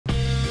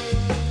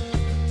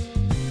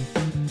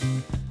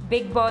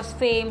Bigg Boss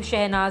fame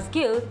Shehnaaz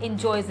Gill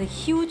enjoys a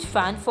huge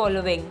fan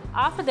following.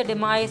 After the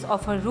demise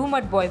of her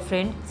rumoured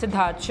boyfriend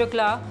Sidharth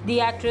Shukla, the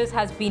actress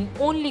has been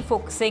only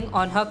focusing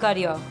on her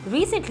career.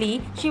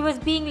 Recently, she was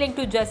being linked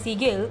to Jessie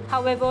Gill.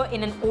 However,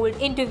 in an old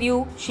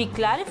interview, she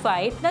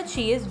clarified that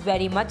she is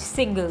very much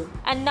single.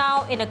 And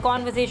now, in a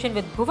conversation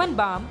with Bhuvan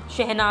Bam,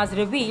 Shehnaaz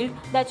revealed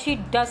that she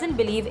doesn't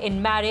believe in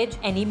marriage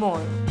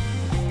anymore.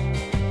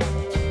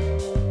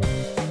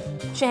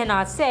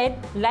 Shehnaaz said,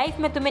 life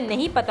में तुम्हें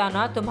नहीं पता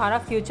ना तुम्हारा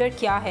future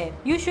क्या है.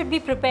 You should be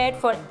prepared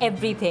for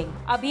everything.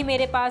 अभी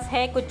मेरे पास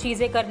है कुछ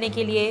चीजें करने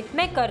के लिए,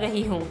 मैं कर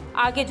रही हूँ.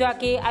 आगे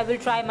जाके I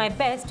will try my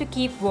best to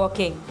keep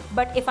working.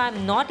 But if I'm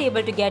not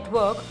able to get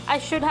work, I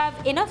should have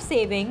enough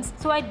savings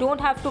so I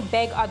don't have to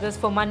beg others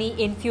for money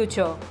in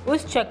future.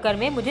 उस चक्कर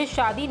में मुझे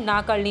शादी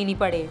ना कर लेनी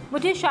पड़े.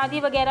 मुझे शादी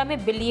वगैरह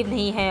में बिलीव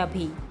नहीं है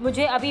अभी.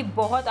 मुझे अभी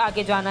बहुत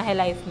आगे जाना है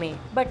लाइफ में.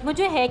 बट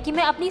मुझे है कि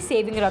मैं अपनी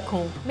सेविंग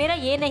रखूँ. मेरा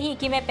ये नहीं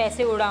कि मैं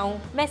पैसे उड़ाऊँ.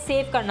 मैं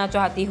सेव करना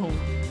चाहती हूँ.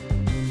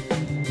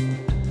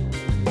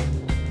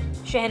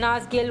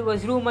 Shehnaaz Gill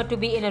was rumored to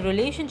be in a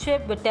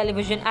relationship with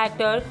television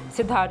actor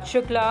Sidharth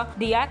Shukla,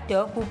 the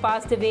actor who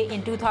passed away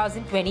in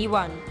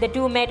 2021. The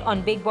two met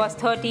on Bigg Boss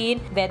 13,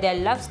 where their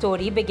love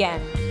story began.